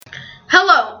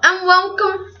and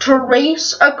welcome to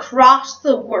Race Across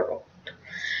the World.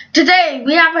 Today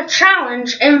we have a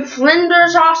challenge in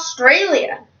Flinders,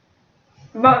 Australia.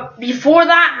 But before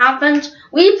that happens,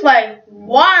 we play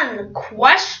one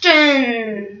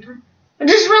question,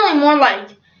 which is really more like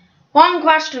one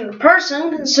question per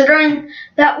person, considering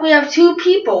that we have two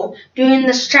people doing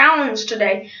this challenge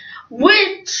today,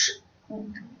 which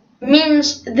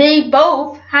means they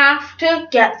both have to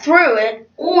get through it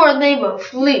or they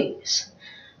both lose.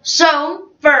 So,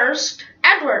 first,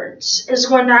 Edwards is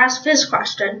going to ask his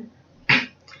question.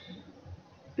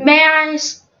 May I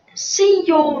see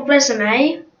your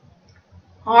resume?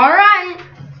 Alright,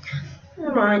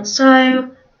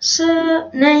 so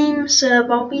name Sir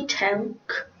Bobby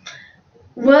Telk,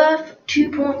 worth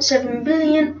 2.7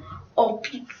 billion,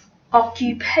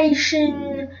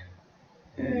 occupation,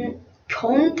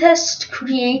 contest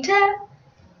creator,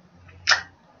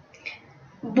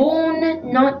 born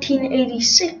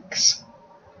 1986.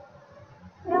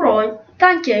 Alright,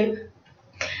 thank you.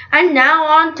 And now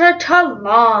on to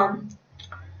Tlam.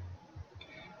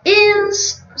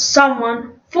 Is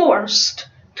someone forced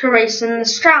to race in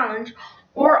this challenge,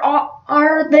 or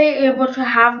are they able to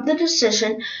have the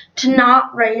decision to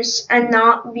not race and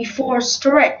not be forced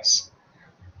to race?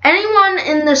 Anyone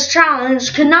in this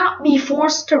challenge cannot be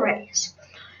forced to race.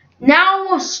 Now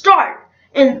we'll start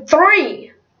in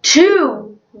 3, 2,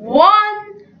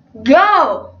 1,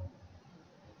 go!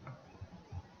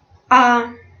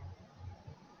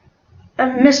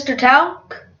 Mr.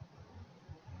 Telk,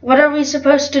 what are we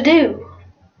supposed to do?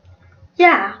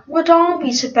 Yeah, what are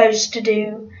we supposed to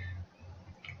do?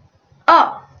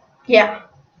 Oh, yeah.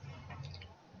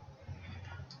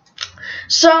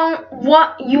 So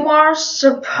what you are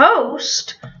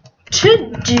supposed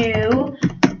to do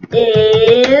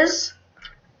is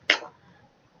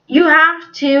you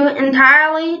have to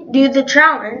entirely do the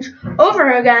challenge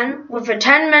over again with a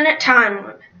 10-minute time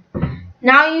limit.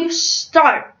 Now you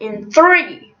start in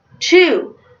 3,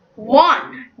 2,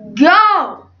 1,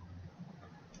 go!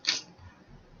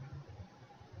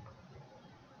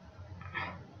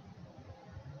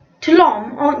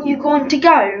 Tlam, aren't you going to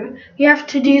go? We have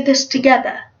to do this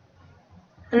together.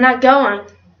 I'm not going.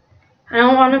 I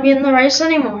don't want to be in the race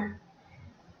anymore.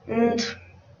 And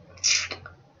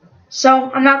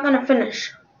so I'm not going to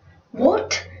finish.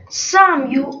 What? Sam,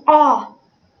 you are.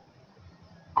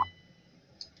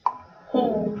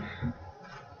 Oh,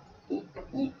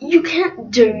 you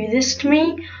can't do this to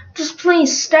me. Just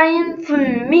please stay in for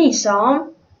me,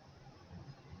 Sam.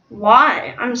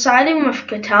 Why? I'm siding with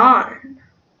Catan.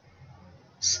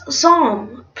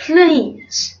 Sam,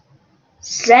 please.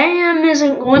 Sam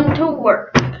isn't going to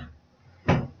work.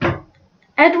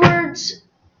 Edwards,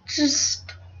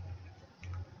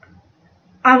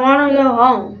 I want to go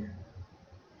home.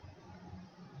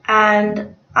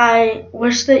 And I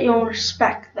wish that you'll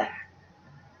respect that.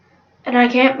 And I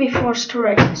can't be forced to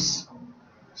race.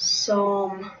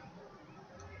 So,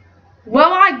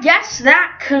 well, I guess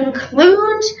that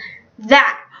concludes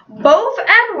that both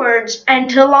Edwards and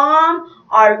Tlam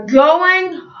are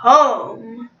going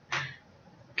home.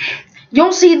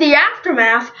 You'll see the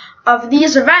aftermath of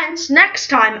these events next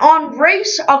time on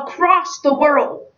Race Across the World.